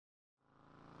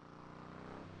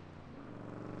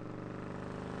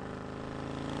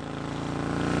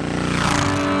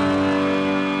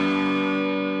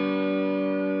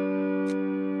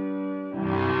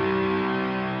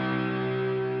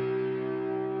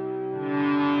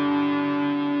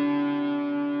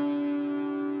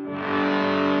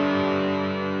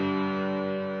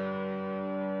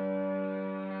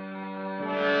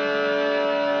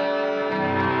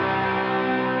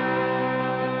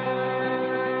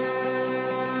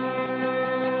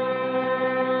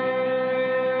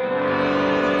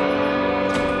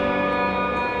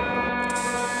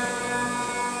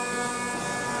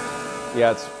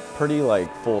Yeah, it's pretty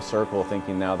like full circle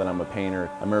thinking now that I'm a painter.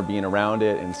 I remember being around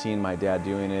it and seeing my dad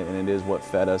doing it, and it is what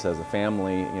fed us as a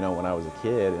family, you know, when I was a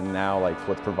kid, and now like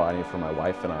what's providing for my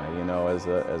wife and I, you know, as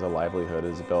a livelihood,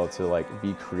 is to be able to like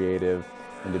be creative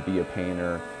and to be a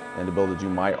painter and to be able to do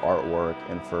my artwork,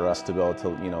 and for us to be able to,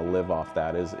 you know, live off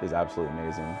that is absolutely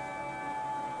amazing.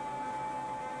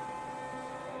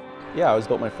 Yeah, I was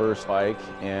built my first bike,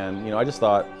 and you know, I just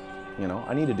thought, you know,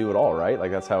 I need to do it all, right?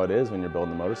 Like that's how it is when you're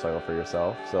building a motorcycle for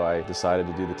yourself. So I decided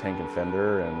to do the tank and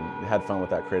fender and had fun with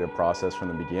that creative process from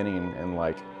the beginning. And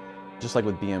like, just like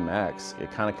with BMX,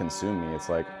 it kind of consumed me. It's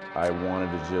like I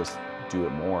wanted to just do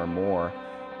it more and more,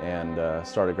 and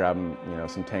started grabbing, you know,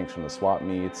 some tanks from the swap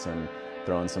meets and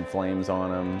throwing some flames on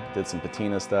them, did some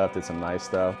patina stuff, did some nice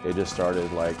stuff. It just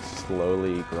started like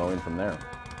slowly growing from there.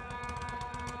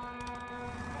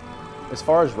 As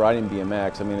far as riding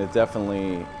BMX, I mean, it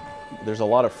definitely, there's a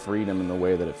lot of freedom in the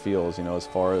way that it feels, you know, as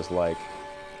far as like,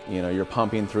 you know, you're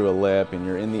pumping through a lip and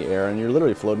you're in the air and you're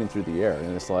literally floating through the air.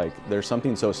 And it's like, there's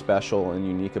something so special and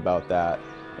unique about that.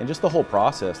 And just the whole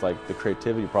process, like the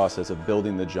creativity process of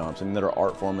building the jumps, I mean, that are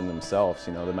art form in themselves,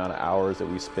 you know, the amount of hours that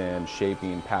we spend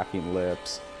shaping, packing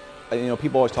lips. You know,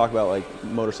 people always talk about like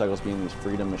motorcycles being these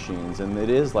freedom machines, and it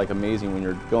is like amazing when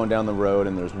you're going down the road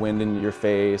and there's wind in your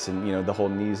face and, you know, the whole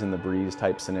knees in the breeze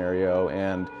type scenario.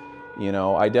 And, you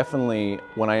know, I definitely,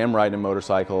 when I am riding a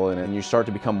motorcycle and you start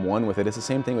to become one with it, it's the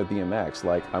same thing with BMX.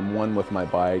 Like I'm one with my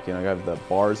bike, and I have the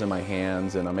bars in my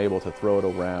hands and I'm able to throw it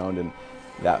around, and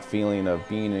that feeling of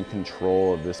being in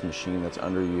control of this machine that's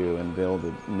under you and be able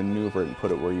to maneuver it and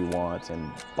put it where you want.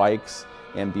 And bikes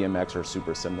and BMX are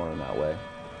super similar in that way.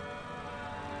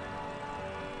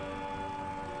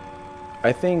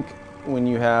 I think when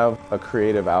you have a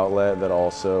creative outlet that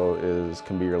also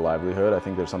can be your livelihood, I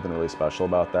think there's something really special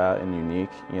about that and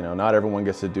unique. You know, not everyone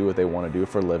gets to do what they want to do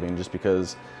for a living just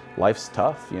because life's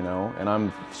tough, you know, and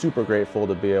I'm super grateful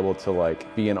to be able to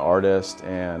like be an artist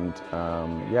and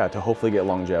yeah, to hopefully get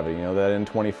longevity, you know, that in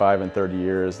 25 and 30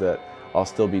 years that I'll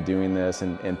still be doing this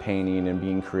and painting and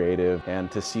being creative,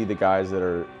 and to see the guys that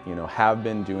are, you know, have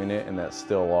been doing it and that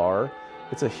still are.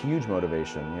 It's a huge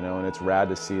motivation, you know, and it's rad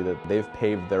to see that they've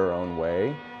paved their own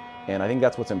way. And I think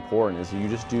that's what's important, is you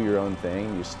just do your own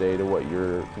thing, you stay to what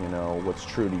you're, you know, what's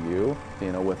true to you.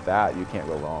 You know, with that, you can't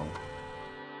go wrong.